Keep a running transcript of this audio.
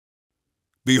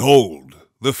Behold,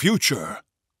 the future.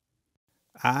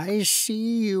 I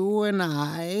see you and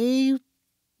I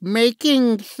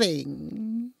making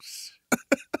things.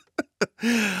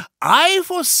 I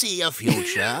foresee a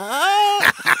future.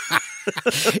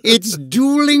 It's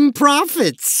dueling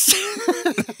prophets.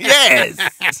 Yes.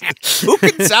 Who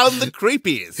can sound the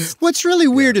creepiest? What's really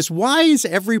weird is why is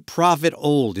every prophet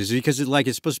old? Is it because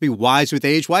it's supposed to be wise with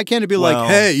age? Why can't it be like,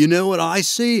 hey, you know what I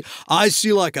see? I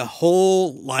see like a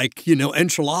whole,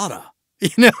 enchilada.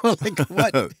 Like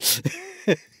what?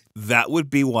 That would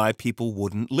be why people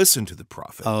wouldn't listen to the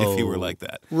prophet if he were like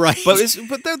that. Right. But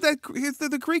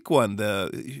the Greek one,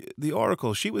 the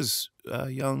oracle, she was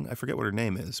young. I forget what her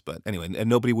name is, but anyway, and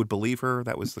nobody would believe her.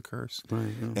 That was the curse.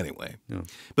 Right, yeah. Anyway, yeah.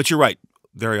 But you're right.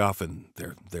 Very often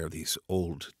they're these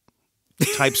old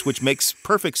types, which makes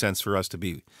perfect sense for us to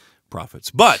be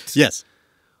prophets. But yes,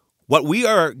 what we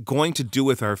are going to do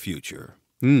with our future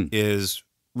is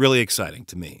really exciting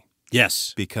to me.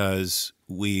 Yes, because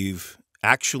we've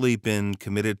actually been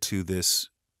committed to this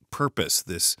purpose,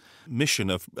 this mission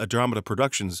of Audramada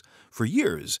Productions for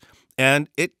years. And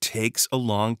it takes a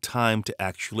long time to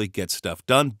actually get stuff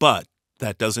done, but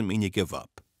that doesn't mean you give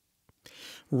up.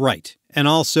 Right. And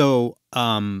also,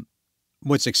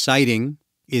 what's exciting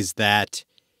is that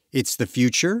it's the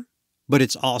future, but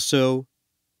it's also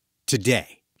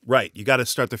today. Right. You got to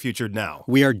start the future now.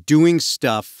 We are doing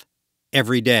stuff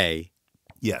every day.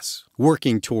 Yes.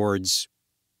 Working towards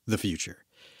the future.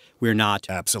 We're not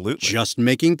absolutely just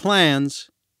making plans.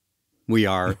 We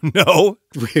are no.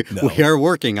 We are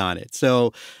working on it.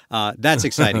 So that's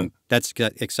exciting. That's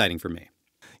exciting for me.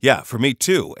 Yeah, for me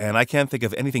too. And I can't think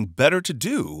of anything better to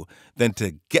do than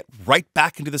to get right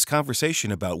back into this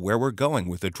conversation about where we're going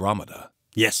with Audramada.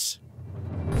 Yes.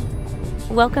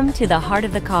 Welcome to the Heart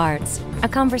of the Cards, a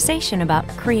conversation about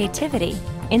creativity,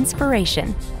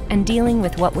 inspiration, and dealing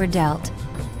with what we're dealt.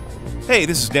 Hey,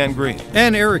 this is Dan Green.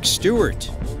 And Eric Stuart.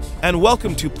 And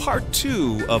welcome to part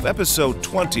 2 of episode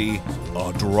 20,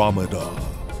 Audramada.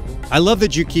 I love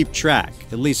that you keep track.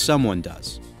 At least someone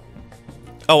does.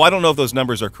 Oh, I don't know if those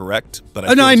numbers are correct,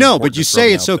 but I know, but you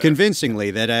say it so convincingly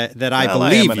that I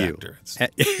believe I am an you. Actor.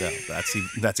 Yeah,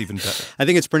 that's even better. I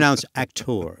think it's pronounced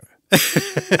actor.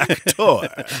 Actor.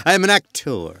 I am an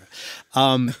actor.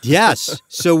 Yes.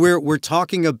 So we're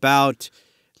talking about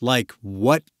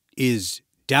what is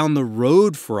down the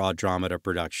road for Audramada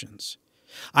Productions.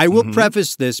 I will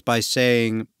preface this by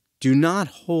saying, do not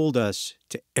hold us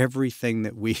to everything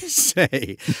that we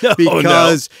say.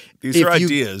 Because these are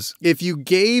ideas. If you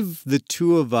gave the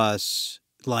two of us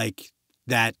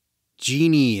that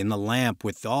genie in the lamp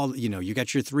with all, you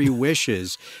got your 3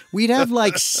 wishes, we'd have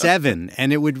 7.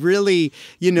 And it would really,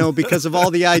 because of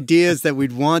all the ideas that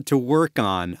we'd want to work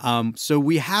on. So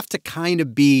we have to kind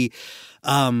of be,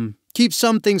 keep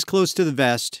some things close to the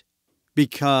vest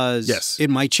because it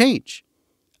might change.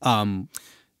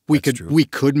 We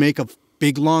could make a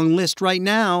big long list right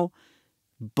now,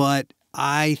 but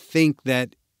I think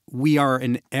that we are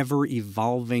an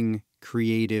ever-evolving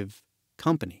creative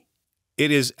company. It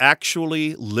is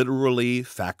actually, literally,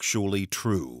 factually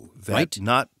true that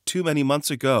not too many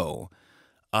months ago,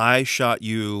 I shot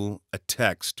you a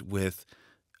text with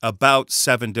about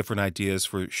 7 different ideas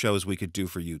for shows we could do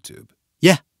for YouTube.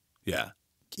 Yeah. Yeah.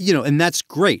 And that's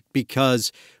great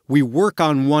because we work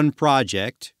on one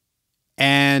project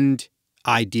and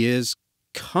ideas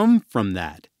come from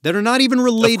that are not even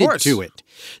related to it.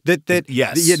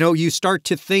 Yes. You start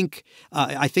to think,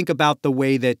 I think about the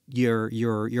way that your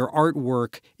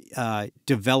artwork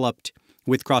developed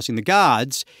with Crossing the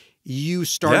Gods. You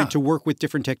started to work with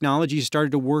different technologies. You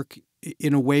started to work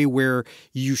in a way where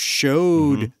you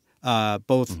showed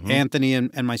both Anthony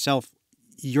and myself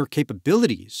your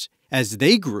capabilities as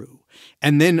they grew.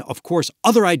 And then, of course,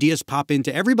 other ideas pop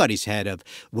into everybody's head of,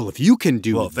 well, if you can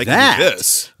do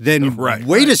then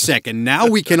wait a second, now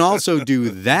we can also do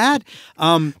that.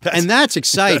 And that's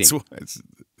exciting.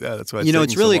 That's why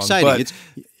it's really exciting.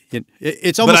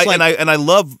 It's almost I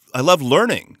love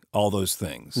learning all those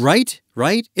things. Right?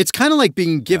 It's kind of like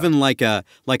being given like a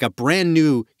brand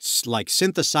new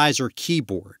synthesizer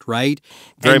keyboard, right?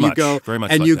 Very and much.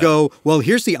 And you go, well,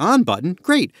 here's the on button.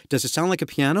 Great. Does it sound like a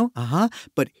piano?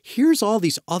 But here's all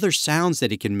these other sounds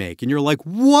that it can make. And you're like,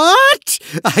 what?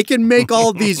 I can make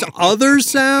all these other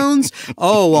sounds?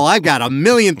 Oh, well, I've got a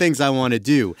million things I want to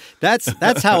do.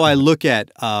 That's how I look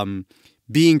at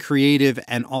being creative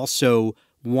and also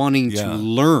wanting to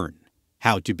learn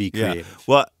how to be creative. Yeah.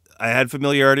 Well, I had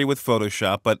familiarity with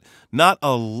Photoshop, but not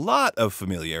a lot of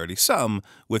familiarity, some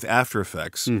with After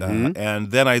Effects. And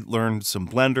then I learned some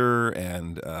Blender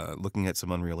and looking at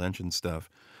some Unreal Engine stuff.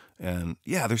 And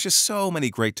yeah, there's just so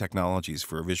many great technologies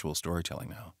for visual storytelling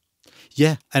now.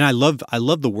 Yeah, and I love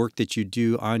the work that you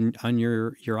do on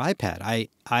your iPad.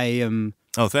 I am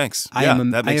Oh, thanks. I Yeah,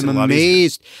 am that makes I am it a lot easier.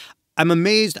 amazed. I'm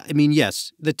amazed. I mean,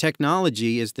 yes, the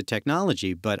technology is the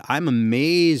technology, but I'm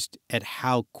amazed at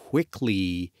how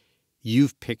quickly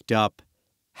you've picked up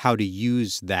how to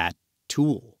use that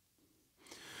tool.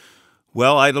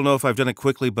 Well, I don't know if I've done it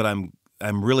quickly, but I'm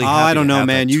really happy I don't to know, have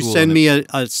man. that You tool, send and me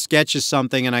a sketch of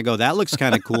something, and I go, that looks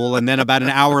kind of cool. And then about an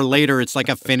hour later, it's like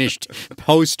a finished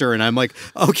poster, and I'm like,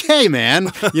 okay,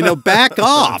 man, back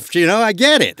off. I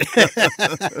get it.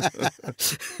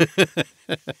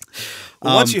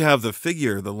 once you have the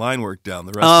figure, the line work down,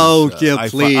 the rest is, yeah,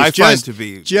 please. I find to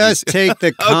be just take the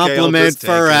Okay, I'll compliment just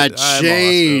for take a it. I'm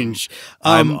change.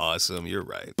 I'm awesome. You're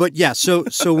right. But yeah, so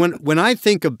when I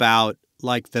think about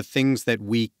like the things that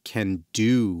we can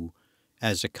do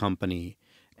as a company,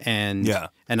 and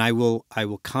I will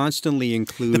constantly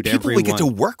include The people everyone we get to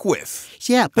work with.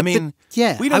 Yeah, but we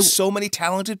know so many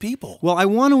talented people. Well, I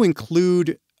want to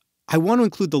include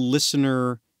the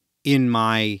listener in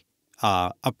my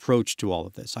approach to all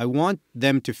of this. I want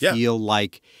them to feel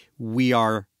like we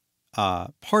are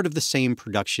part of the same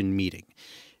production meeting.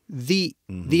 The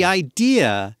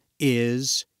idea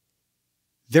is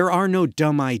there are no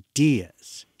dumb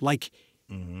ideas. Like,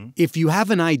 if you have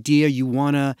an idea, you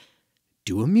want to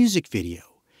do a music video,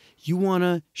 you want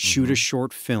to shoot a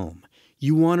short film,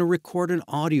 you want to record an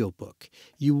audiobook,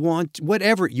 you want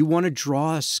whatever, you want to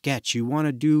draw a sketch, you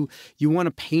want to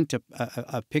paint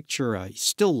a picture, a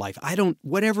still life,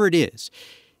 whatever it is.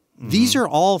 These are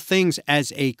all things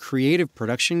as a creative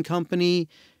production company.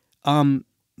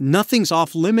 Nothing's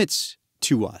off limits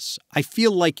to us. I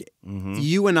feel like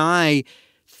you and I,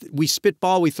 we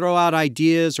spitball, we throw out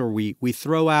ideas, or we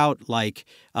throw out like,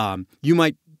 you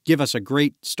might give us a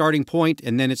great starting point,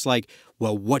 and then it's like,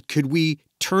 well, what could we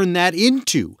turn that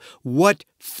into? What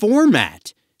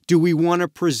format do we want to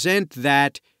present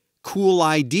that cool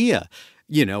idea?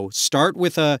 Start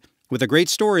with a great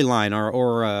storyline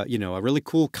or a really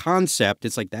cool concept.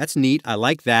 It's like, that's neat. I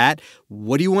like that.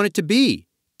 What do you want it to be?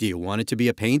 Do you want it to be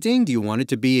a painting? Do you want it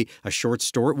to be a short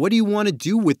story? What do you want to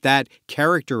do with that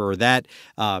character or that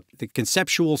the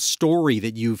conceptual story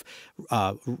that you've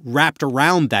wrapped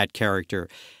around that character?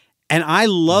 And I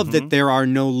love that there are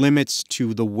no limits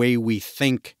to the way we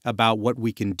think about what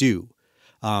we can do.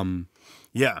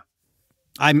 Yeah.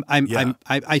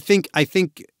 I think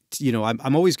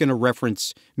I'm always going to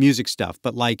reference music stuff,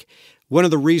 but like one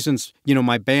of the reasons,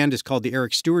 my band is called the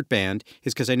Eric Stuart Band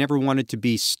is because I never wanted to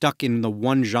be stuck in the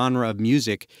one genre of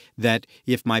music that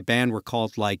if my band were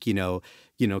called like,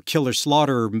 Killer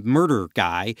Slaughter Murder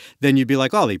Guy, then you'd be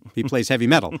like, oh, he plays heavy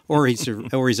metal or he's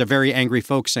a very angry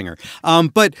folk singer.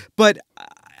 But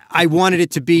I wanted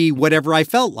it to be whatever I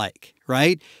felt like,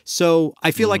 right? So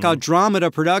I feel like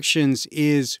Audramada Productions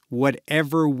is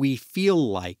whatever we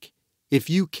feel like. If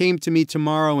you came to me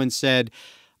tomorrow and said,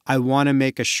 I want to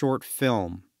make a short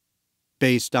film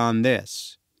based on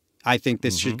this, I think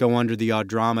this should go under the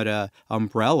Audramada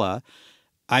umbrella,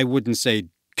 I wouldn't say,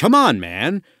 come on,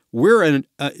 man, we're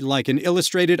like an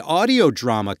illustrated audio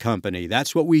drama company.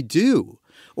 That's what we do.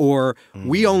 Or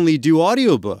we only do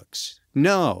audiobooks.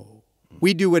 No,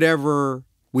 we do whatever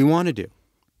we want to do.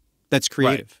 That's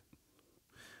creative.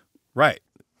 Right.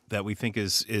 That we think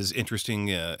is interesting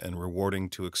and rewarding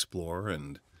to explore,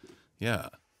 and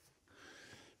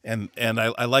and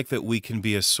I like that we can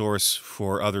be a source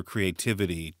for other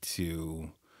creativity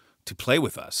to play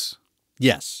with us.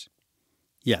 Yes.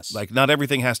 Like, not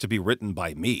everything has to be written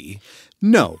by me.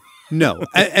 No.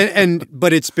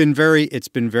 But it's been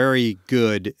very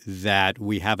good that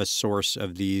we have a source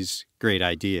of these great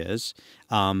ideas.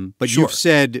 But you've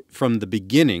said from the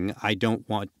beginning,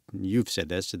 you've said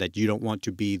this, that you don't want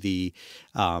to be the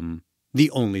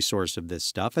only source of this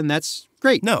stuff, and that's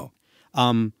great. No.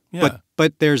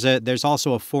 But there's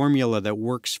also a formula that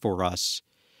works for us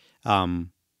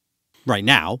right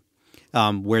now.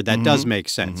 Where that does make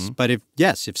sense. But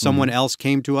if someone else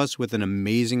came to us with an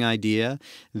amazing idea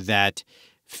that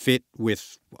fit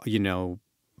with,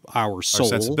 our soul. Our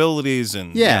sensibilities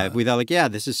and... we thought like,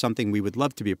 this is something we would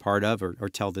love to be a part of or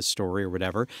tell this story or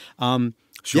whatever.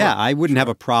 I wouldn't have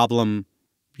a problem,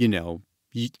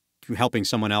 helping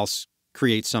someone else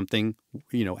create something,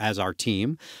 as our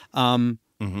team.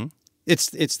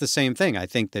 It's the same thing. I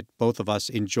think that both of us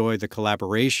enjoy the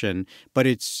collaboration, but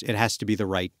it has to be the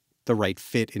right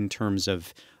fit in terms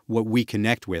of what we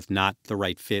connect with, not the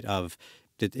right fit of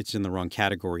it's in the wrong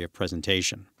category of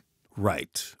presentation.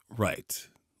 Right.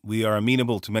 We are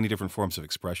amenable to many different forms of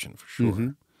expression, for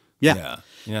sure. Yeah.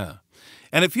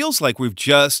 And it feels like we've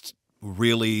just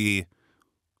really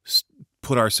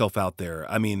put ourselves out there.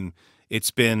 I mean,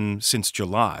 it's been since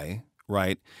July,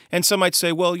 right? And some might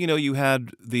say, well, you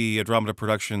had the Audramada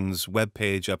Productions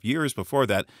webpage up years before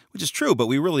that, which is true, but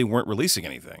we really weren't releasing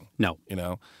anything. No.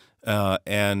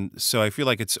 And so I feel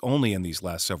like it's only in these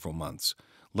last several months,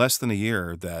 less than a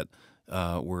year, that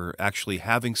we're actually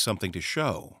having something to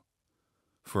show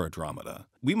for Audramada.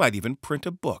 We might even print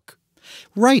a book.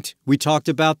 Right. We talked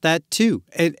about that too.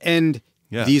 And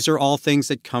Yeah. these are all things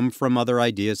that come from other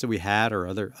ideas that we had or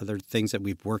other things that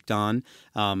we've worked on.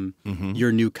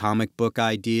 Your new comic book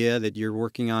idea that you're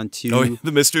working on too. Oh,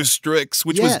 the Mr. Strix,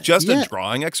 which was just a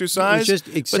drawing exercise. It was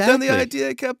just, But then the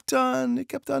idea kept on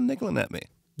niggling at me.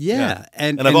 Yeah.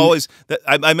 And I've always,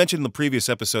 I mentioned in the previous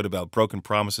episode about broken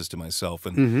promises to myself,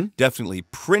 and definitely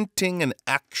printing an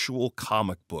actual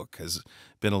comic book has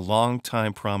been a long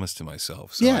time promise to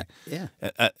myself. So yeah.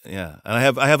 And I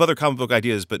have other comic book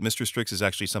ideas, but Mr. Strix is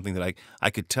actually something that I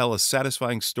could tell a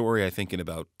satisfying story, I think, in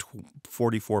about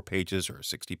 44 pages or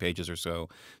 60 pages or so.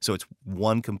 So it's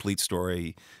one complete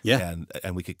story. Yeah.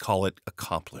 And we could call it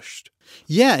accomplished.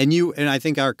 Yeah, and I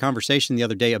think our conversation the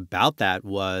other day about that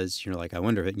was, I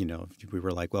wonder, if we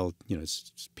were like, well,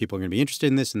 people are going to be interested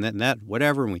in this and that,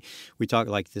 whatever. And we talk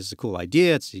like, this is a cool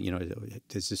idea. It's,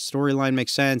 does this storyline make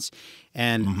sense?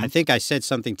 And I think I said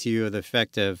something to you of the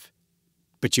effect of,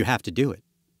 but you have to do it.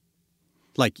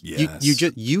 Like yes. you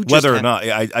just whether have, or not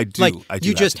I do. Like I do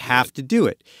you just have to do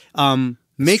it.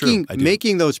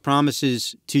 Making those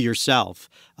promises to yourself,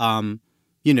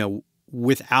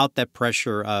 without that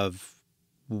pressure of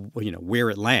where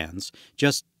it lands,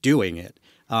 just doing it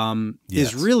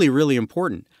is really, really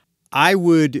important. I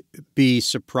would be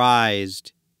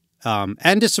surprised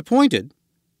and disappointed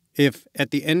if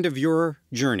at the end of your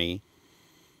journey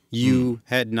you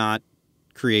had not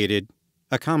created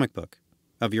a comic book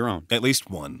of your own. At least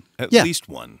one. At least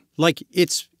one. Like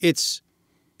it's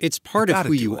part of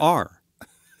who you are.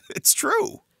 It's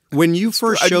true. When you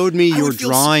first showed me your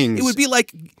drawings, it would be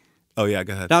like. Oh yeah,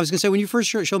 go ahead. I was going to say, when you first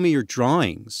showed me your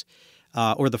drawings,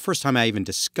 or the first time I even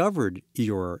discovered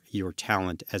your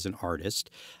talent as an artist,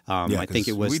 I think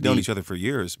it was we've known each other for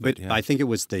years, but I think it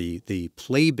was the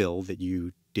playbill that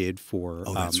you did for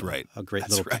that's right. a great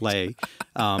That's little right. play.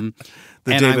 The and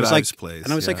David Ives plays.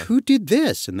 And I was like, who did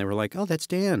this? And they were like, oh, that's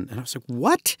Dan. And I was like,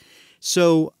 what?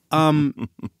 So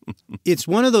it's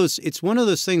one of those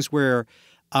things where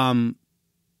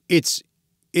it's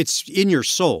in your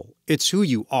soul. It's who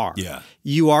you are. Yeah.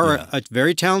 You are a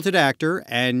very talented actor,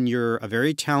 and you're a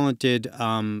very talented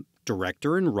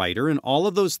director and writer, and all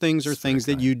of those things are things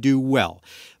that you do well.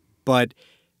 But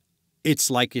it's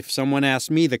like if someone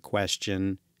asked me the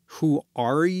question, who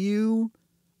are you?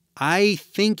 I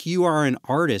think you are an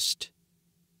artist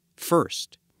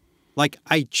first. Like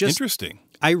Interesting.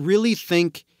 I really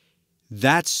think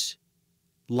that's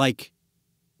like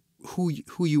who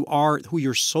you are, who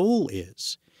your soul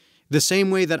is. The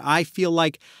same way that I feel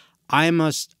like I'm a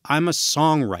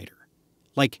songwriter.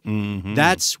 Like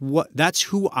that's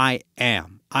who I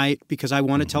am. Because I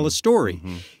want to tell a story.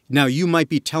 Now you might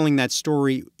be telling that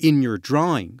story in your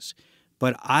drawings,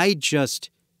 but I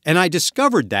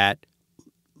discovered that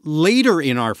later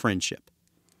in our friendship.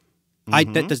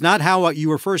 That's not how you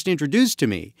were first introduced to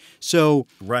me. So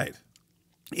right.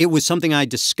 It was something I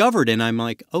discovered, and I'm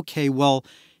like, okay, well,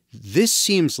 this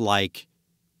seems like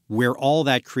where all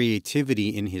that creativity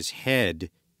in his head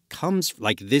comes.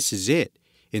 Like, this is it.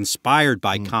 Inspired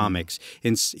by comics,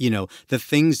 and the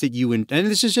things that you and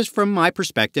this is just from my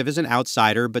perspective as an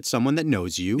outsider, but someone that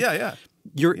knows you. Yeah.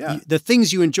 The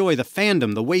things you enjoy, the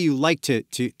fandom, the way you like to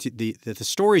the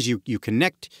stories you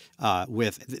connect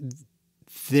with.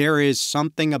 There is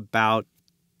something about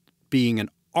being an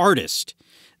artist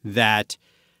that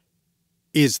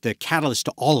is the catalyst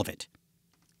to all of it.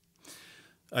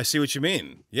 I see what you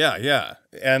mean. Yeah.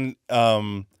 And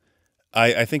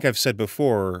I think I've said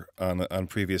before on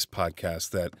previous podcasts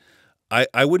that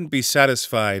I wouldn't be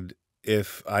satisfied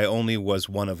if I only was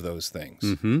one of those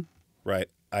things. Right?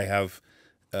 I have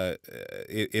I'm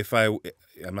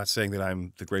not saying that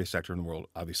I'm the greatest actor in the world,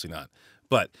 obviously not.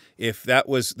 But if that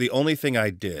was the only thing I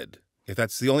did, if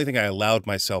that's the only thing I allowed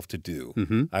myself to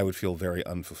do, I would feel very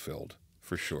unfulfilled,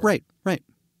 for sure. Right.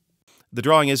 The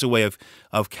drawing is a way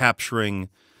of capturing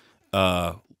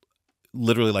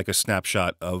literally like a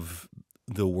snapshot of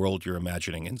the world you're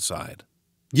imagining inside.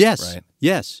 Yes. Right?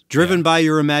 Yes. Driven by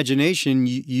your imagination,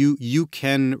 you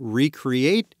can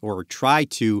recreate or try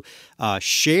to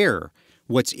share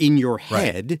what's in your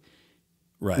head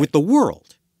with the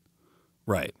world.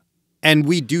 Right. And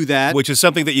we do that. Which is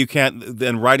something that you can't,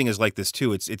 and writing is like this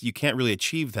too. You can't really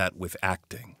achieve that with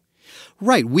acting.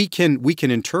 Right. We can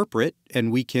interpret,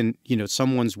 and we can,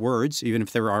 someone's words, even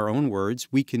if they're our own words,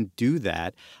 we can do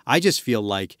that. I just feel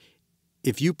like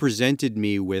if you presented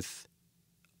me with,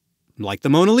 like the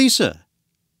Mona Lisa,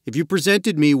 if you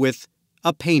presented me with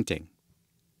a painting,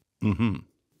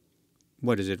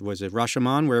 what is it? Was it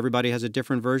Rashomon, where everybody has a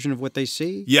different version of what they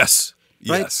see? Yes.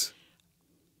 Right? Yes.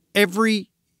 Every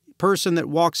person that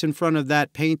walks in front of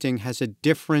that painting has a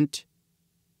different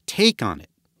take on it.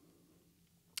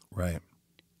 Right.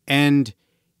 And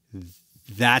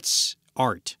that's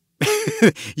art.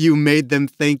 You made them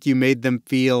think, you made them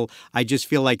feel. I just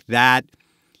feel like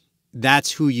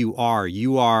that's who you are.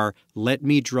 You are, let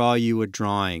me draw you a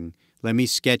drawing. Let me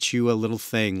sketch you a little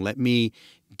thing. Let me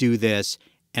do this,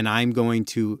 and I'm going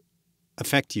to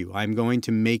affect you. I'm going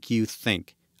to make you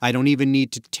think. I don't even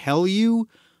need to tell you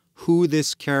who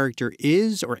this character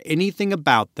is or anything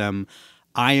about them.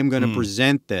 I am going to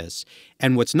present this.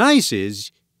 And what's nice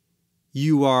is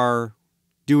you are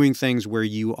doing things where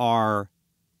you are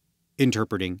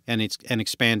interpreting and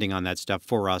expanding on that stuff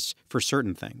for us for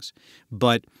certain things.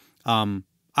 But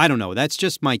I don't know. That's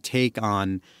just my take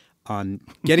on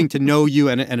getting to know you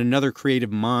and another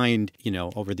creative mind,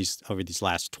 over these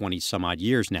last 20 some odd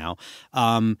years now.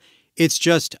 It's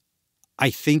just, I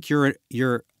think you're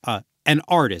an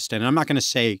artist, and I'm not going to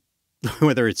say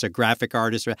whether it's a graphic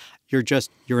artist or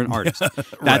you're an artist.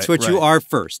 That's what you are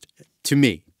first to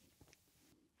me.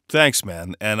 Thanks,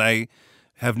 man. And I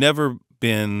have never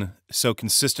been so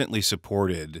consistently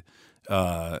supported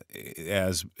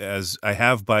as I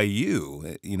have by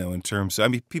you, in terms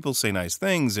of, people say nice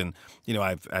things, and,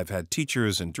 I've had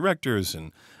teachers and directors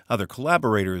and other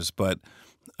collaborators, but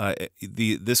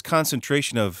this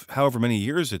concentration of however many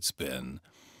years it's been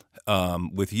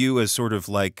with you as sort of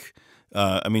like,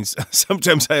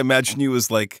 sometimes I imagine you as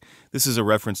like, this is a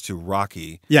reference to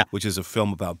Rocky, which is a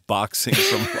film about boxing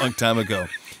from a long time ago.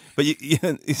 But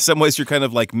in some ways, you're kind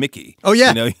of like Mickey. Oh,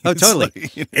 yeah. Oh, totally.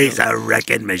 Like, he's a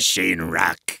wrecking machine,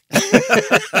 Rock.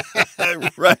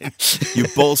 Right. You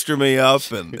bolster me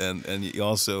up, and you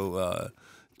also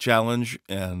challenge,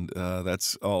 and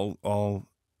that's all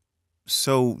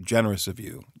so generous of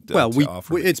you. Look,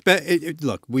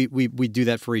 we do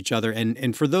that for each other,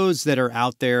 and for those that are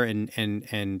out there,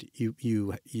 and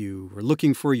you are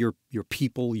looking for your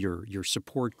people, your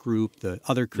support group, the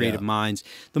other creative minds.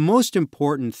 The most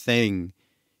important thing,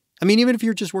 even if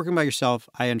you're just working by yourself,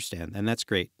 I understand, and that's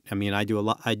great. I do a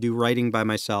lot. I do writing by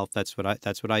myself. That's what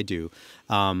I do.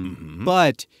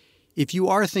 But if you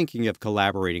are thinking of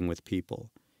collaborating with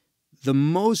people, the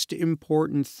most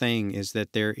important thing is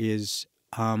that there is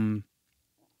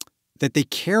that they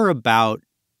care about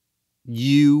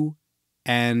you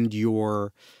and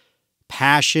your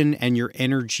passion and your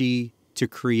energy to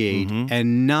create,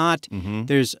 and not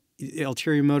there's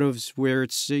ulterior motives where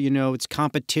it's it's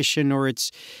competition or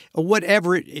it's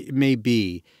whatever it may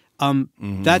be.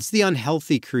 That's the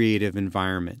unhealthy creative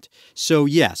environment. So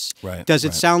yes, does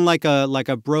it sound like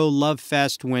a bro love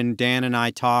fest when Dan and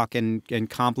I talk and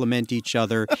compliment each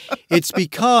other? It's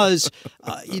because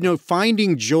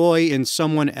finding joy in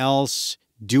someone else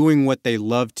doing what they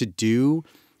love to do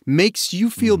makes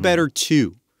you feel better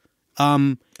too.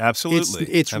 Absolutely,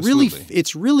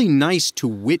 it's really nice to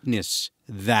witness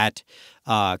that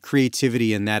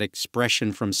creativity and that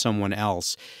expression from someone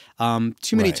else.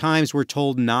 Too many times we're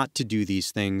told not to do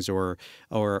these things, or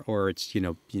it's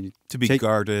to be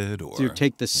guarded, or to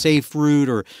take the safe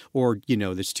route, or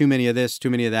there's too many of this, too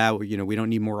many of that. We don't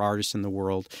need more artists in the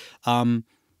world.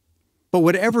 But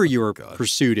whatever your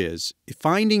pursuit is,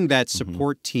 finding that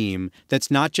support team that's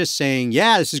not just saying,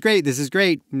 yeah, this is great,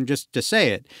 just to say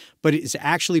it, but is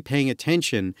actually paying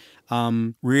attention.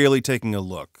 Really taking a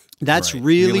look. That's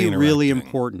really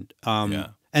important.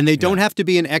 And they don't have to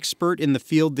be an expert in the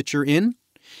field that you're in.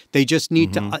 They just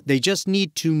need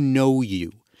to know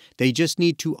you. They just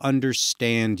need to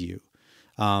understand you.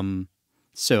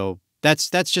 So that's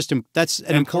an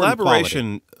important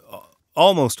collaboration. Quality.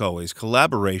 Almost always,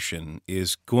 collaboration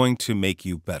is going to make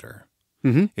you better.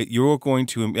 You're going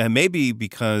to, and maybe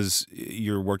because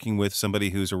you're working with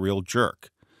somebody who's a real jerk,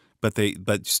 but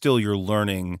still you're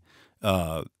learning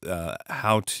how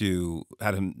to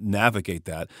navigate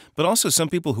that. But also, some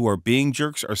people who are being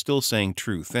jerks are still saying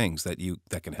true things that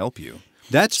can help you.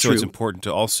 That's true. So it's important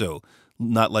to also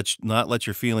not let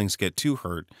your feelings get too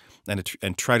hurt,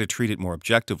 and try to treat it more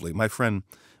objectively.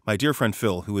 My dear friend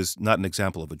Phil, who is not an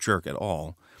example of a jerk at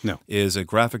all, is a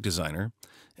graphic designer,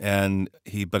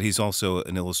 but he's also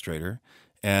an illustrator,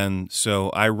 and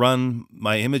so I run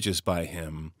my images by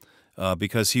him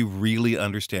because he really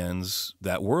understands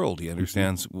that world. He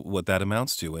understands what that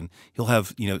amounts to, and he'll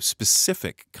have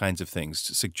specific kinds of things,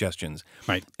 suggestions.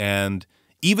 Right. And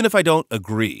even if I don't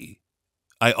agree,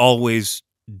 I always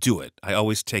do it. I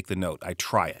always take the note. I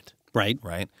try it. Right.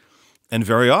 Right. And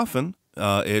very often,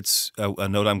 it's a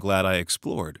note I'm glad I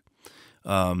explored.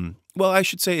 Well, I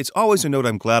should say it's always a note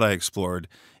I'm glad I explored,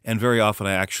 and very often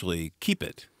I actually keep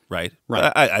it. Right.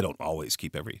 Right. I don't always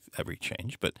keep every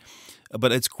change, but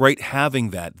it's great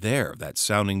having that there, that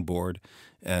sounding board.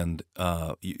 And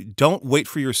you don't wait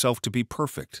for yourself to be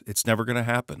perfect. It's never going to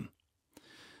happen.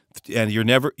 And you're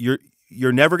never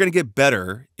going to get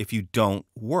better if you don't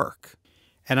work.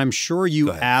 And I'm sure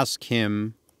you ask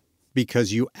him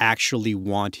because you actually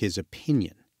want his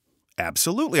opinion.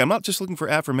 Absolutely. I'm not just looking for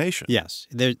affirmation. Yes.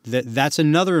 That's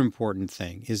another important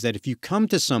thing, is that if you come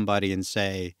to somebody and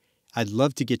say, I'd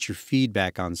love to get your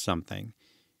feedback on something,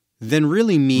 then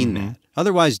really mean that.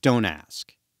 Otherwise, don't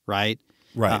ask, right?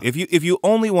 Right. If you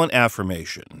only want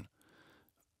affirmation,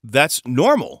 that's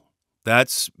normal.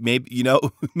 That's maybe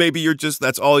maybe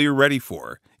that's all you're ready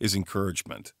for is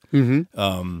encouragement.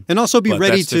 Mm-hmm. And also be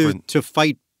ready to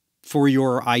fight for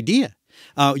your idea.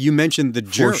 You mentioned the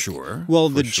jerk. For sure. Well,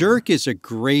 the jerk is a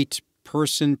great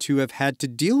person to have had to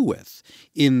deal with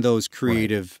in those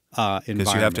creative environments.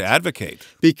 Because you have to advocate.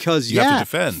 Because you have to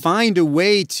defend. Find a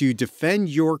way to defend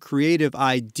your creative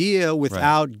idea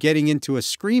without getting into a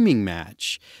screaming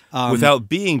match. Without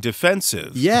being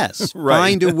defensive. Yes.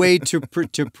 Find a way to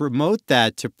promote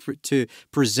that, to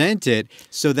present it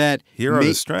so that... Here are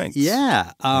the strengths.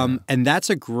 Yeah. And that's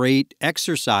a great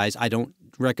exercise. I don't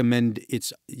recommend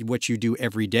it's what you do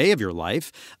every day of your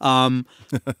life,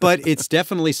 but it's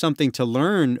definitely something to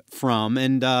learn from.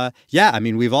 And I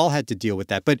mean, we've all had to deal with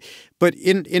that. But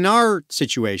in our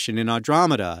situation, in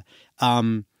Audramada,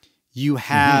 you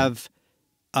have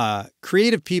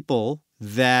creative people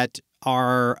that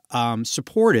are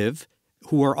supportive,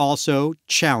 who are also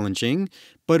challenging,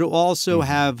 but who also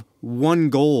have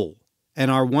one goal. And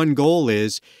our one goal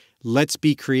is, let's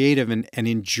be creative and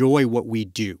enjoy what we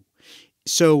do.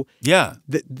 So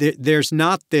there's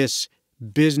not this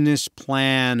business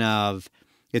plan of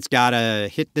it's got to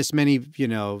hit this many,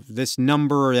 this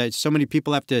number, that so many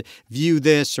people have to view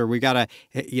this, or we got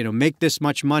to, make this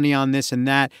much money on this and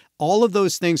that. All of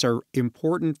those things are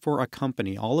important for a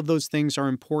company. All of those things are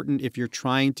important if you're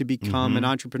trying to become an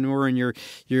entrepreneur and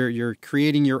you're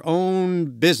creating your own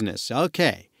business.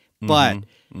 Okay. But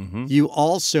you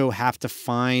also have to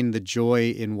find the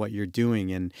joy in what you're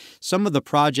doing. And some of the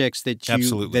projects that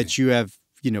you have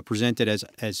presented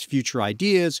as future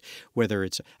ideas, whether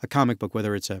it's a comic book,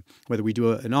 whether we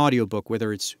do an audio book,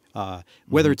 whether it's a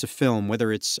film,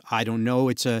 whether it's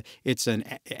it's an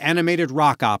animated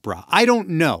rock opera. I don't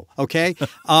know. Okay.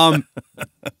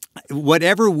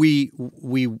 Whatever we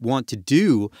want to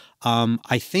do,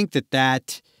 I think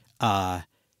that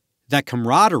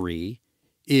camaraderie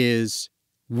is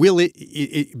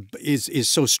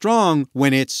so strong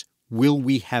when it's, will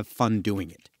we have fun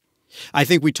doing it? I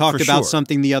think we talked about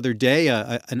something the other day,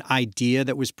 an idea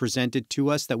that was presented to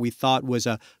us that we thought was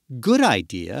a good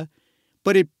idea,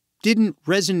 but it didn't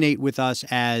resonate with us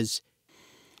as,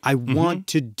 I want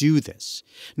to do this.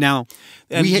 Now,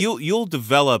 and you'll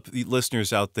develop,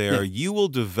 listeners out there, you will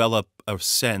develop a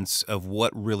sense of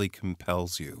what really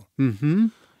compels you. Mm-hmm.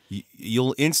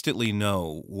 You'll instantly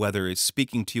know whether it's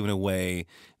speaking to you in a way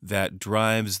that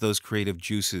drives those creative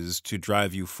juices to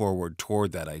drive you forward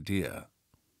toward that idea.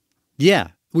 Yeah.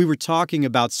 We were talking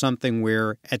about something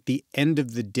where at the end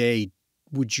of the day,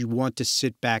 would you want to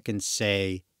sit back and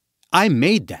say, I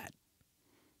made that?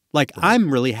 Like, I'm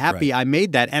really happy I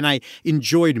made that, and I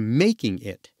enjoyed making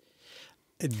it.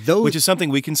 Which is something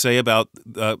we can say about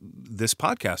this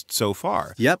podcast so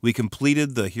far. Yep. We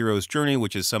completed the hero's journey,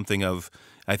 which is something of,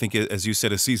 I think, as you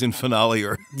said, a season finale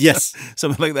or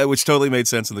something like that, which totally made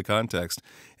sense in the context.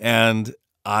 And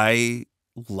I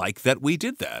like that we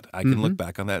did that. I can look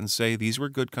back on that and say, these were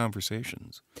good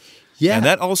conversations. Yeah. And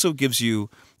that also gives you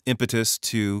impetus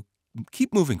to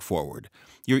keep moving forward.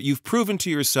 You've proven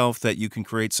to yourself that you can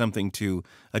create something to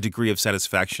a degree of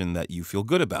satisfaction that you feel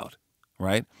good about.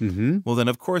 Right? Mm-hmm. Well, then,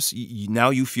 of course, now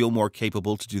you feel more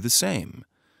capable to do the same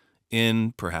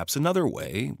in perhaps another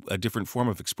way, a different form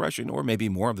of expression, or maybe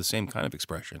more of the same kind of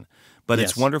expression. But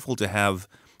it's wonderful to have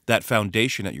that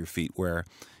foundation at your feet where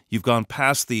you've gone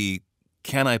past the,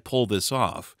 can I pull this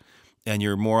off? And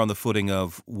you're more on the footing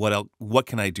of, what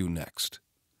can I do next?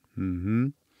 Mm-hmm.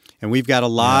 And we've got a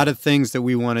lot of things that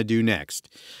we want to do next.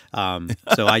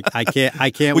 So I can't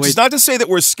wait. Which is not to say that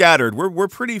we're scattered. We're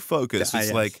pretty focused.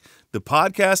 It's like the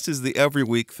podcast is the every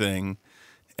week thing,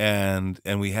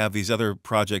 and we have these other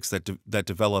projects that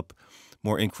develop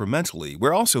more incrementally.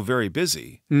 We're also very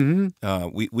busy.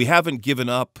 We haven't given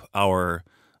up our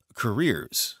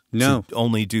careers No. to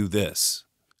only do this,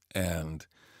 and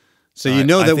So you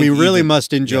know that we think really even-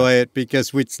 must enjoy it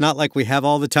because it's not like we have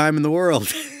all the time in the world.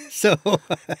 So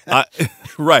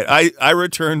right. I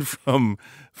returned from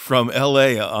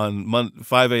L.A. on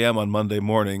 5 a.m. on Monday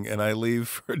morning, and I leave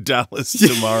for Dallas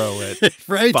tomorrow at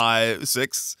Right. 5,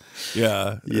 6.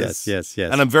 Yeah. Yes.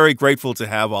 And I'm very grateful to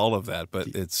have all of that, but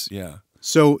it's, yeah.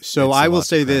 So I a will lot to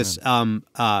say cram this: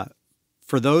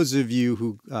 for those of you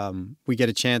who we get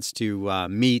a chance to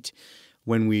meet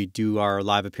when we do our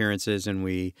live appearances, and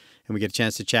we get a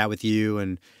chance to chat with you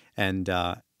and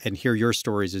hear your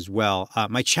stories as well.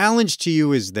 My challenge to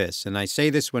you is this, and I say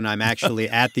this when I'm actually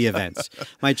at the events.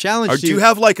 My challenge to Do you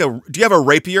have a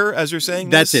rapier as you're saying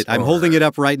That's this? it. I'm holding it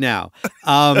up right now.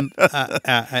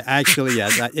 Actually,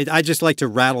 yes. I just like to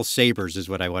rattle sabers is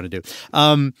what I want to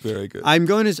do. Very good. I'm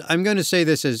going to say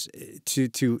this as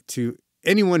to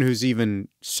anyone who's even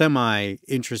semi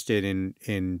interested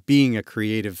in being a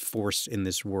creative force in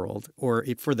this world or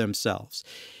for themselves,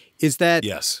 is that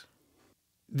Yes.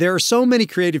 there are so many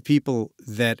creative people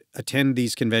that attend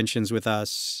these conventions with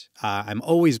us. I'm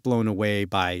always blown away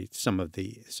by some of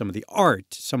the art,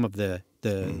 some of the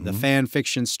fan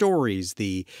fiction stories,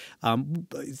 the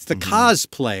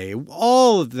cosplay,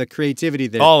 all of the creativity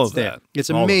that's All of there. that.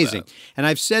 It's All of amazing. that. And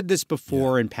I've said this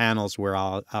before in panels where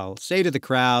I'll say to the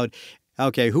crowd,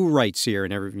 okay, who writes here?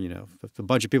 And if a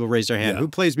bunch of people raise their hand. Yeah. Who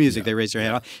plays music? They raise their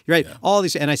hand. Yeah. Right. All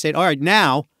these, and I say, all right,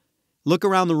 now look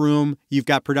around the room. You've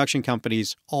got production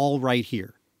companies all right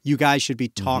here. You guys should be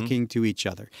talking to each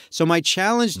other. So my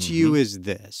challenge to you is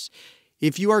this.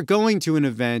 If you are going to an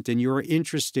event and you're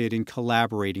interested in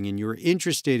collaborating and you're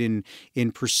interested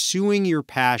in pursuing your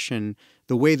passion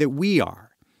the way that we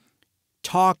are,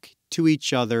 talk to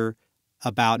each other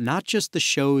about not just the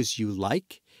shows you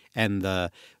like and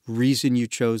the reason you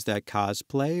chose that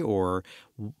cosplay or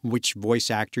which voice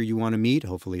actor you want to meet.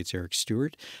 Hopefully it's Eric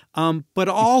Stewart. But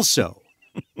also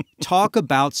talk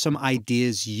about some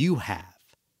ideas you have,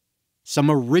 some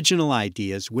original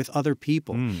ideas with other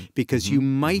people, because you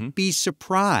might be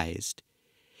surprised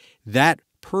that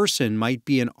person might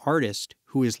be an artist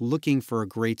who is looking for a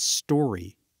great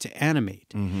story to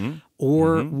animate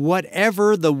or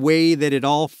whatever the way that it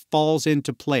all falls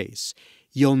into place.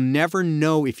 You'll never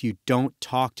know if you don't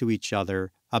talk to each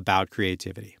other about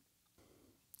creativity.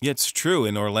 Yeah, it's true.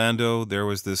 In Orlando, there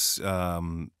was this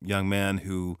young man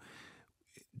who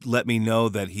let me know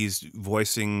that he's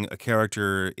voicing a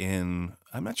character in,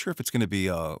 I'm not sure if it's going to be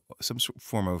some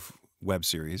form of web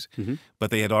series,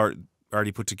 but they had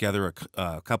already put together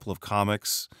a couple of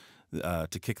comics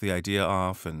to kick the idea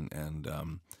off. And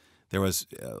there was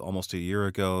almost a year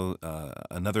ago,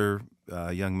 another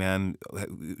young man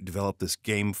developed this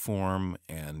game form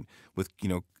and with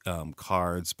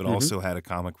cards, but also had a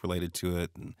comic related to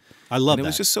it. And I love that. It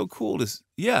was just so cool to.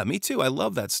 Yeah, me too. I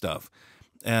love that stuff.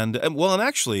 And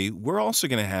actually, we're also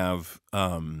going to have.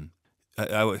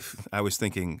 I was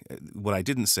thinking what I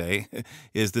didn't say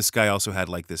is this guy also had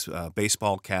like this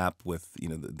baseball cap with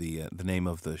the name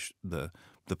of the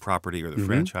property or the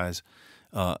franchise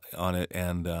on it,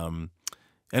 and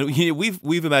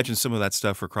we've imagined some of that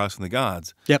stuff for Crossing the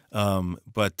Gods. Yep.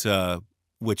 But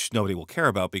which nobody will care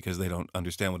about because they don't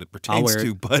understand what it pertains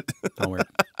to. But I'll wear it.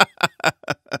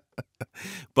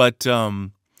 but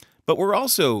we're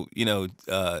also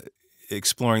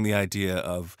exploring the idea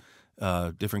of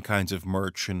different kinds of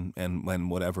merch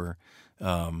and whatever.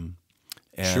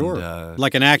 Sure.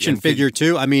 Like an action figure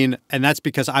too. I mean, and that's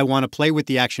because I want to play with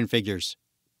the action figures.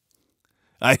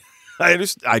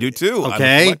 I do too. Okay.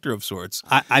 I'm a collector of sorts.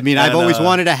 I've always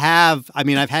wanted to have. I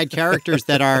mean, I've had characters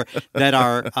that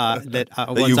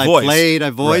ones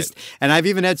I've voiced, and I've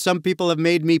even had some people have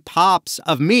made me pops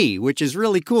of me, which is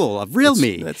really cool, of real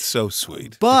me. That's so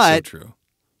sweet. But it's so true.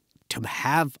 To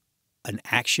have an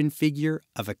action figure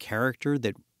of a character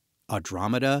that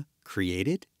Audramada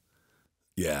created,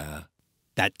 yeah,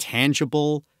 that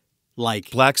tangible.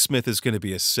 Like Blacksmith is going to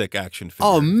be a sick action figure.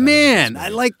 Oh man, I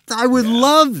would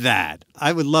love that.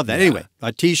 I would love that. Yeah. Anyway,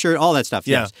 a T-shirt, all that stuff.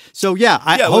 Yeah. Yes. So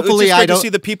hopefully it's just great to see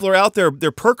that people are out there.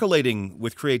 They're percolating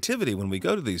with creativity when we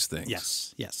go to these things.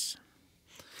 Yes.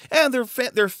 And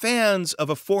they're fans of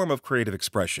a form of creative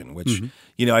expression, which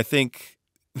I think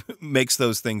makes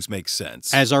those things make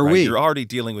sense. As are we. You're already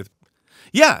dealing with.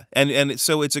 Yeah, and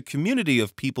so it's a community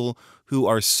of people who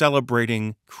are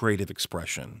celebrating creative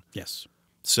expression. Yes.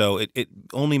 So it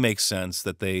only makes sense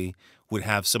that they would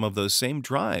have some of those same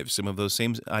drives, some of those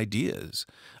same ideas.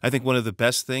 I think one of the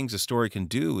best things a story can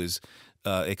do is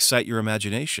excite your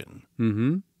imagination.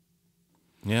 Mm-hmm.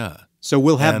 Yeah. So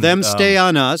we'll have them stay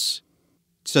on us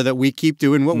so that we keep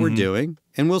doing what we're doing,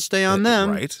 and we'll stay on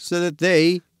them so that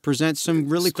they present some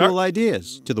really cool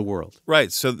ideas to the world.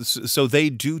 Right. So they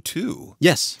do too.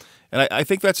 Yes. And I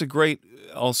think that's a great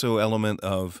also element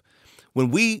of when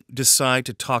we decide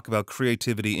to talk about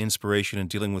creativity, inspiration, and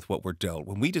dealing with what we're dealt,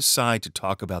 when we decide to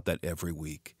talk about that every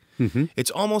week,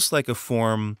 it's almost like a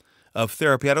form of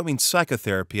therapy. I don't mean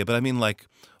psychotherapy, but I mean like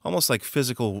almost like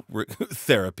physical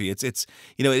therapy. It's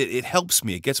it helps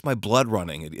me. It gets my blood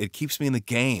running. It keeps me in the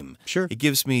game. Sure. It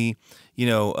gives me,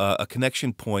 a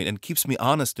connection point and keeps me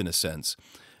honest in a sense.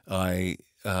 I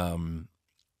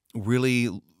really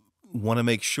want to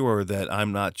make sure that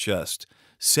I'm not just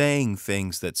saying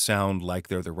things that sound like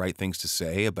they're the right things to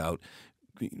say about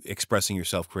expressing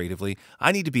yourself creatively.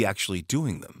 I need to be actually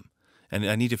doing them. And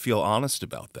I need to feel honest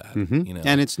about that.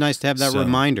 And it's nice to have that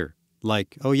reminder.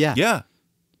 Like, oh, yeah.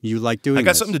 You like doing this. I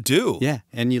got something to do. Yeah,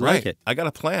 and you like it. I got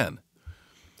a plan.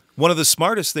 One of the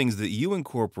smartest things that you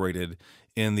incorporated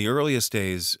in the earliest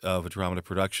days of Audramada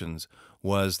Productions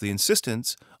was the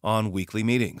insistence on weekly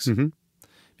meetings.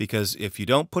 Because if you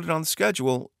don't put it on the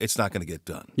schedule, it's not going to get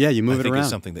done. Yeah, you move it around. I think it's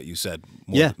something that you said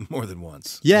more than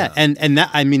once. Yeah, and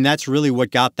that, I mean, that's really what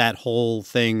got that whole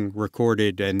thing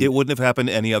recorded. And it wouldn't have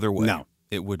happened any other way. No.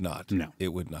 It would not. No.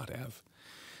 It would not have.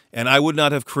 And I would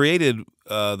not have created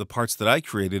the parts that I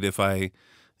created if I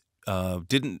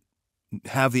didn't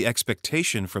have the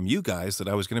expectation from you guys that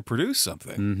I was going to produce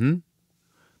something.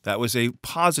 That was a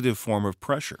positive form of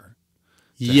pressure.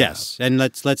 Yes, and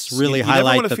let's really you highlight. You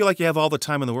never want to feel like you have all the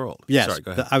time in the world. Yes, sorry,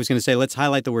 go ahead. I was going to say let's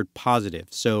highlight the word positive.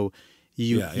 So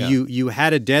you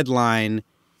had a deadline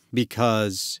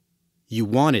because you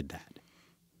wanted that.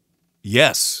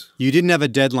 Yes, you didn't have a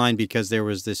deadline because there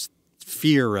was this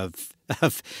fear of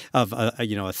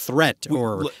a threat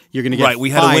or you're going to get right. We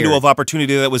had a window of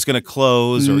opportunity that was going to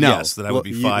close, or that I would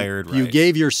be fired. You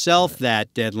gave yourself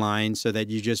that deadline so that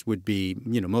you just would be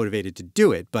motivated to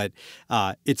do it, but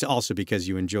it's also because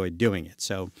you enjoyed doing it.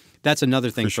 So that's another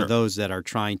thing for those that are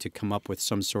trying to come up with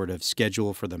some sort of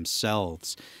schedule for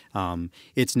themselves.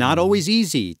 It's not always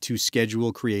easy to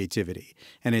schedule creativity,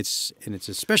 and it's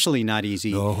especially not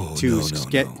easy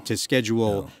to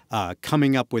schedule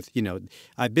coming up with.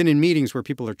 I've been in meetings where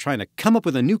people are trying to come up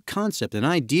with a new concept, an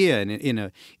idea, in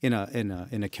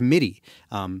a committee.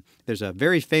 There's a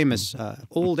very famous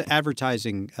old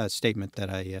advertising statement that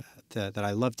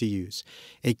I love to use.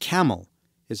 A camel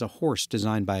is a horse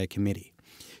designed by a committee.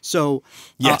 So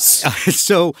yes,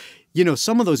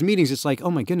 some of those meetings, it's like, oh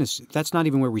my goodness, that's not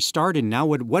even where we started. Now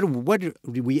what did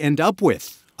we end up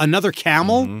with? Another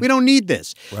camel? We don't need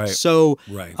this. Right. So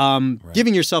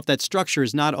giving yourself that structure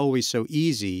is not always so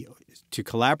easy to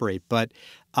collaborate, but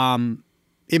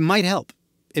it might help.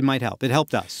 It might help. It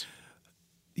helped us.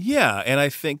 Yeah, and I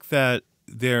think that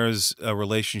there's a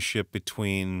relationship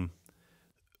between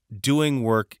doing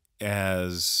work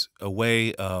as a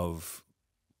way of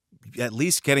at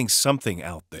least getting something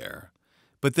out there,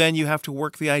 but then you have to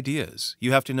work the ideas.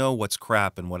 You have to know what's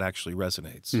crap and what actually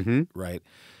resonates, right?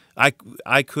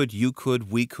 I could, you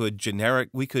could, we could,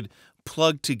 we could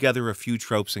plug together a few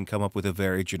tropes and come up with a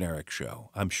very generic show,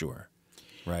 I'm sure,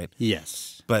 right?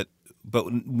 Yes. But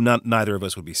neither of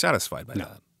us would be satisfied by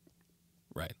that,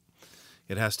 right?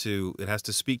 It has to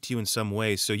speak to you in some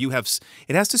way. So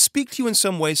it has to speak to you in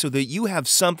some way so that you have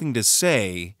something to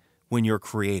say when you're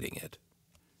creating it.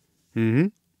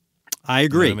 I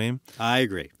agree. You know what I mean? I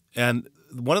agree. And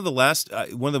one of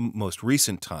the most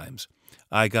recent times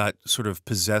I got sort of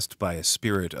possessed by a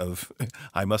spirit of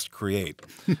I must create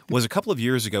was a couple of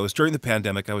years ago. It was during the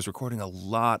pandemic. I was recording a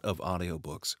lot of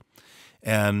audiobooks,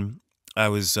 and I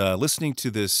was listening to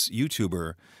this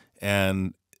YouTuber,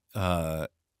 and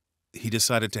he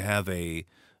decided to have a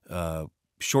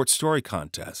short story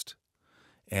contest.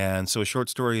 And so a short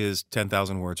story is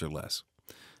 10,000 words or less.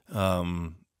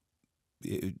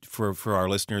 For our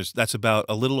listeners, that's about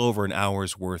a little over an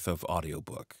hour's worth of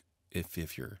audiobook, if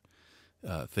you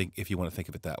want to think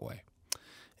of it that way.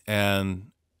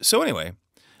 And so anyway,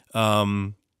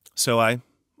 so I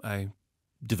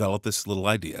developed this little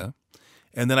idea,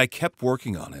 and then I kept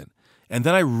working on it, and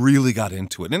then I really got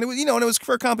into it. And it was, and it was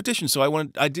for a competition, so I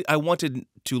wanted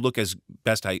to look as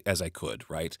best as I could,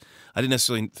 right? I didn't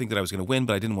necessarily think that I was going to win,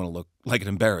 but I didn't want to look like an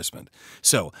embarrassment.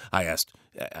 So I asked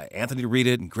Anthony to read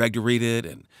it and Greg to read it,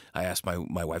 and I asked my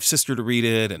wife's sister to read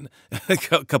it, and a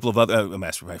couple of other. I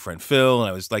asked my friend Phil, and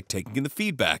I was like taking in the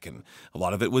feedback, and a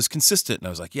lot of it was consistent. And I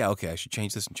was like, yeah, okay, I should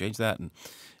change this and change that. And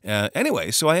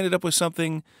anyway, so I ended up with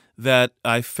something that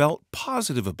I felt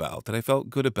positive about, that I felt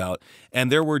good about.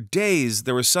 And there were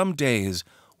some days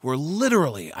where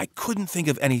literally I couldn't think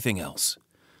of anything else.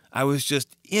 I was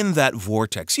just in that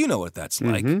vortex. You know what that's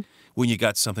like when you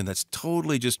got something that's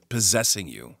totally just possessing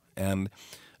you. And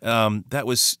it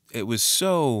was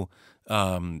so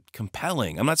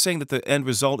compelling. I'm not saying that the end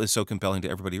result is so compelling to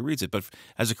everybody who reads it, but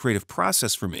as a creative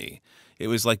process for me, it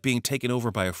was like being taken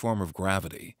over by a form of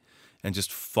gravity and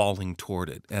just falling toward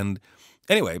it. And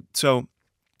anyway, so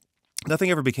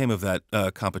nothing ever became of that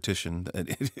competition.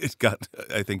 It got,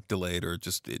 I think, delayed or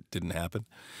just it didn't happen.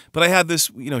 But I had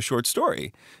this, short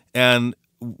story, and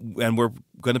we're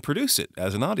going to produce it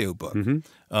as an audiobook.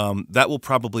 That will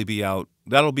probably be out.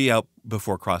 That'll be out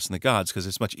before Crossing the Gods because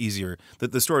it's much easier.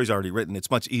 The story's already written. It's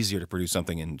much easier to produce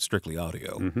something in strictly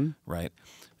audio, right?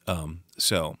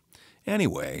 So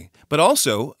anyway, but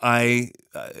also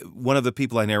one of the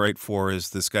people I narrate for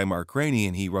is this guy Mark Rainey,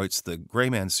 and he writes the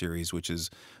Gray Man series, which is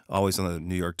always on the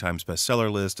New York Times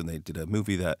bestseller list, and they did a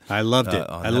movie that I loved it.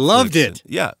 On I Netflix. loved it.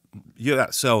 Yeah.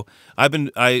 So I've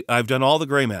done all the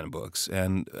Gray Man books,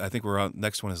 and I think we're on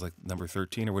next one is like number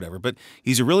 13 or whatever. But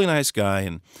he's a really nice guy,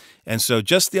 and so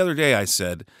just the other day I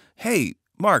said, "Hey,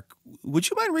 Mark, would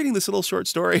you mind reading this little short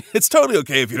story? It's totally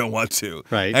okay if you don't want to."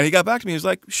 Right. And he got back to me. He was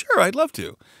like, "Sure, I'd love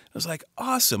to." I was like,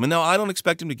 "Awesome." And now I don't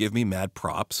expect him to give me mad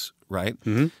props, right?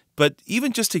 But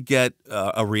even just to get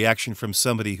a reaction from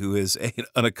somebody who is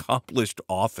an accomplished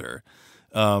author,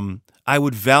 I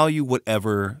would value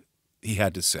whatever he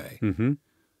had to say.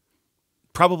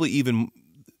 Probably even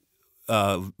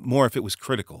more if it was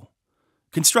critical,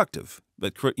 constructive.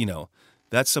 But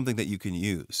that's something that you can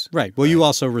use. Right. Well, you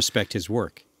also respect his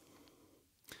work.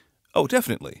 Oh,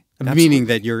 definitely. Meaning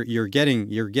that you're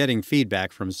getting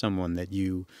feedback from someone that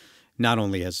you not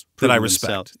only has that I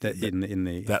respect respect in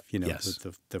the yes.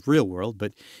 the real world,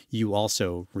 but you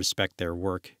also respect their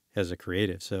work as a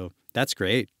creative. So that's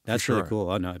great. That's really cool.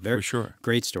 Oh no, for sure.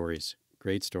 Great stories.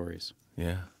 Great stories.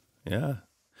 Yeah.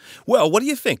 Well, what do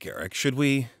you think, Eric? Should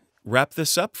we wrap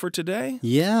this up for today?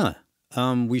 Yeah.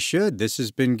 We should. This has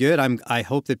been good. I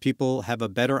hope that people have a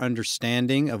better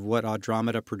understanding of what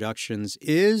Audramada Productions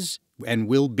is and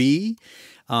will be.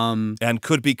 And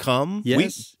could become.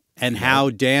 Yes. And how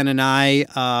Dan and I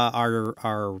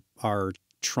are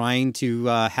trying to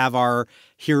have our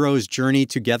hero's journey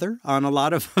together on a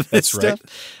lot of this stuff.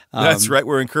 That's right.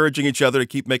 We're encouraging each other to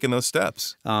keep making those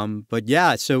steps. But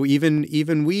yeah, so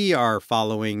even we are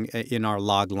following in our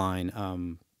log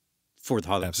line for the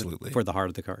heart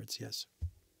of the cards. Yes,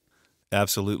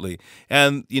 absolutely.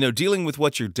 And dealing with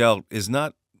what you're dealt is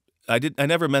not. I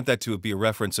never meant that to be a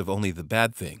reference of only the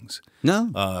bad things.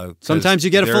 No. Sometimes you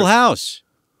get a full house.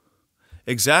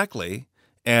 Exactly.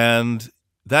 And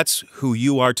that's who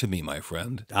you are to me, my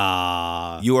friend. You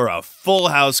are a full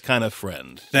house kind of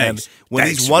friend. Thanks. And when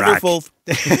these wonderful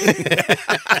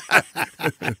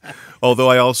although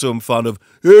I also am fond of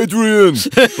Adrian.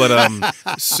 But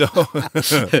so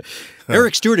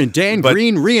Eric Stuart and Dan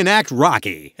Green reenact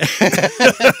Rocky.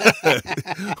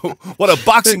 What a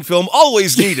boxing film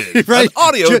always needed. Right? An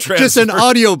audio transfer. Just an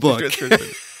audio book.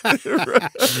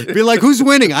 Be like, who's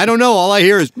winning? I don't know. All I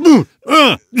hear is right.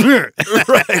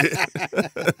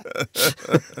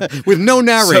 With no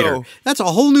narrator. So, that's a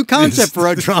whole new concept for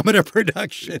Audramada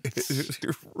Productions.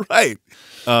 Right.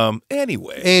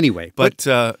 Anyway, but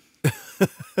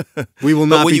we will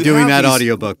not be doing that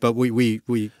audiobook, but we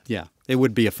it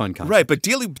would be a fun concept. Right, but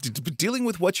dealing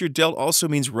with what you're dealt also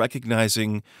means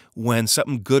recognizing when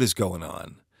something good is going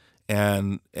on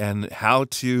and how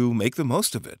to make the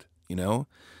most of it,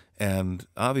 and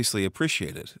obviously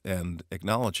appreciate it and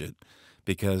acknowledge it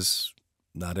because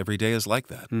not every day is like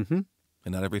that. And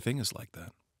not everything is like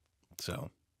that. So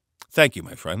thank you,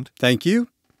 my friend. Thank you.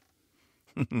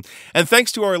 And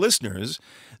thanks to our listeners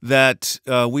that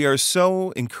we are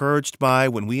so encouraged by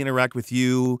when we interact with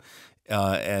you,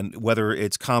 and whether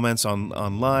it's comments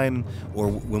online or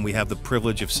when we have the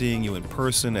privilege of seeing you in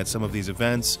person at some of these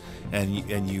events,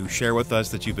 and you share with us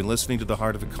that you've been listening to The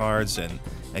Heart of the Cards and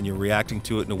you're reacting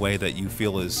to it in a way that you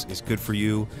feel is good for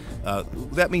you.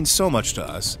 That means so much to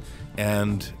us,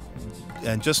 and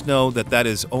just know that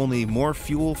is only more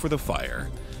fuel for the fire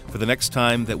for the next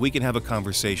time that we can have a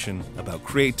conversation about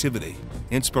creativity,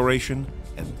 inspiration,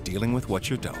 and dealing with what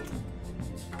you're dealt.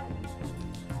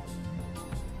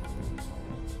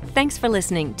 Thanks for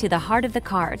listening to The Heart of the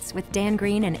Cards with Dan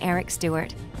Green and Eric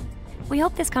Stuart. We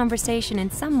hope this conversation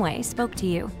in some way spoke to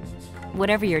you.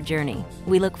 Whatever your journey,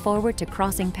 we look forward to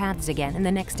crossing paths again in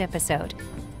the next episode.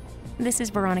 This is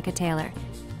Veronica Taylor,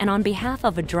 and on behalf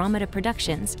of Audramada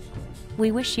Productions, we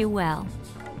wish you well.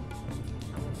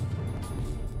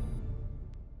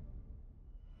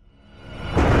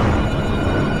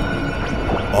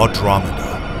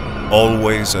 Audramada,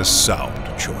 always a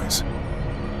sound choice.